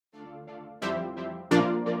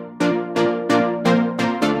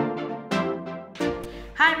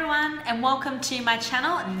Hi everyone and welcome to my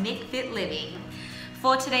channel Nicfitliving.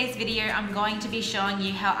 For today's video I'm going to be showing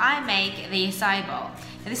you how I make the acai bowl.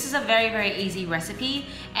 Now, this is a very easy recipe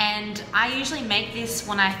and I usually make this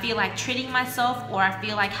when I feel like treating myself or I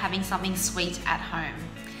feel like having something sweet at home.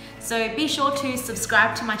 So be sure to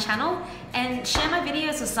subscribe to my channel and share my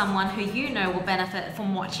videos with someone who you know will benefit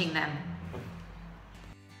from watching them.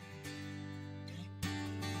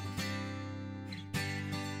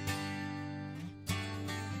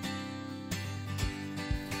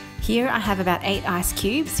 Here I have about 8 ice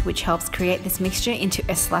cubes, which helps create this mixture into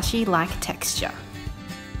a slushy-like texture.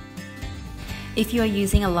 If you are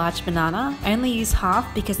using a large banana, only use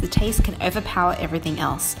half because the taste can overpower everything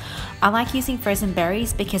else. I like using frozen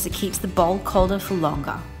berries because it keeps the bowl colder for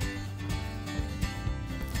longer.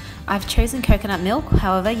 I've chosen coconut milk,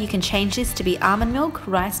 however you can change this to be almond milk,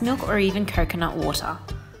 rice milk or even coconut water.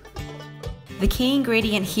 The key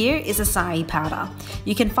ingredient here is acai powder.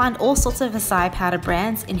 You can find all sorts of acai powder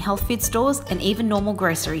brands in health food stores and even normal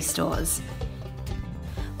grocery stores.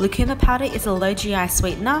 Lucuma powder is a low GI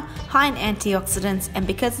sweetener, high in antioxidants, and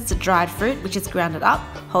because it's a dried fruit which is grounded up,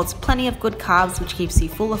 holds plenty of good carbs which keeps you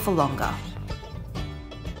fuller for longer.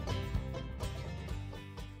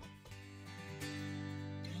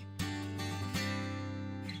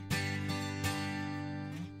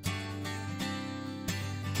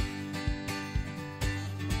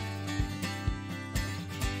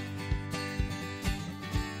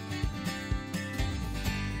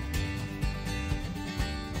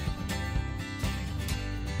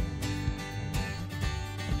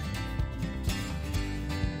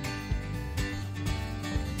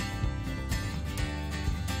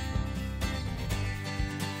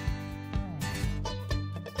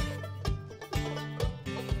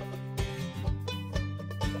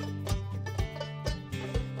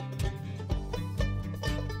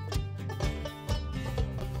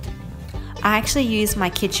 I actually use my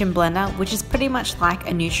kitchen blender, which is pretty much like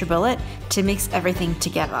a NutriBullet, to mix everything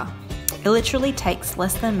together. It literally takes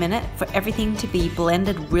less than a minute for everything to be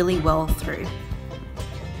blended really well through.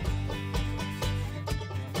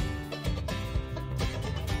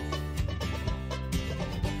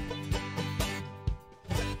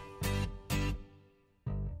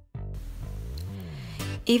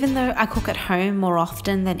 Even though I cook at home more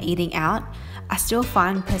often than eating out, I still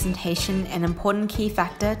find presentation an important key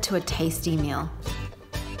factor to a tasty meal.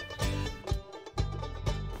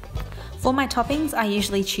 For my toppings, I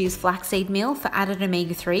usually choose flaxseed meal for added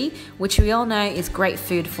omega-3, which we all know is great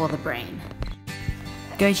food for the brain.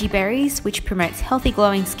 Goji berries, which promotes healthy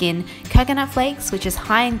glowing skin, coconut flakes, which is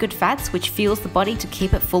high in good fats, which fuels the body to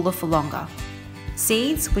keep it fuller for longer.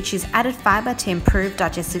 Seeds, which is added fibre to improve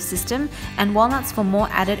digestive system, and walnuts for more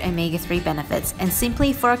added omega-3 benefits and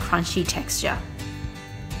simply for a crunchy texture.